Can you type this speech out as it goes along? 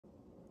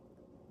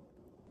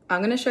I'm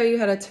gonna show you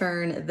how to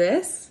turn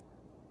this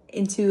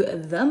into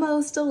the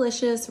most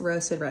delicious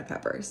roasted red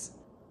peppers.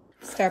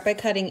 Start by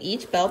cutting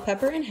each bell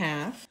pepper in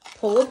half,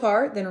 pull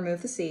apart, then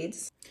remove the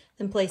seeds,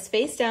 then place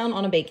face down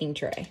on a baking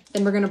tray.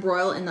 Then we're gonna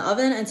broil in the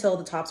oven until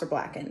the tops are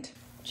blackened.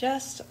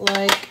 Just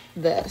like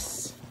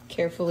this.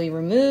 Carefully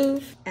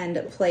remove and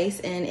place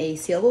in a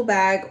sealable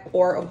bag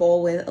or a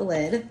bowl with a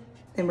lid.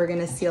 Then we're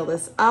gonna seal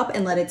this up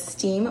and let it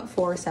steam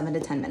for 7 to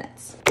 10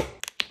 minutes.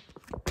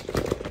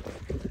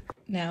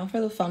 Now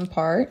for the fun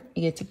part,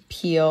 you get to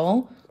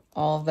peel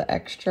all of the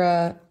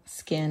extra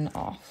skin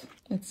off.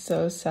 It's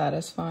so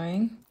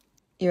satisfying.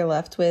 You're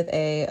left with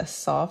a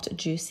soft,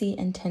 juicy,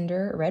 and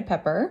tender red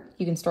pepper.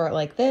 You can store it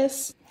like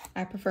this.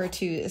 I prefer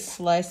to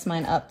slice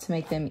mine up to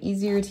make them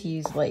easier to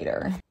use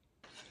later.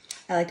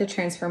 I like to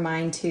transfer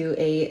mine to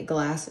a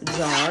glass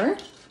jar,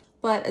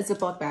 but a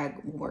Ziploc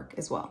bag will work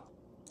as well.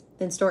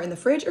 Then store it in the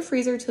fridge or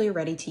freezer till you're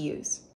ready to use.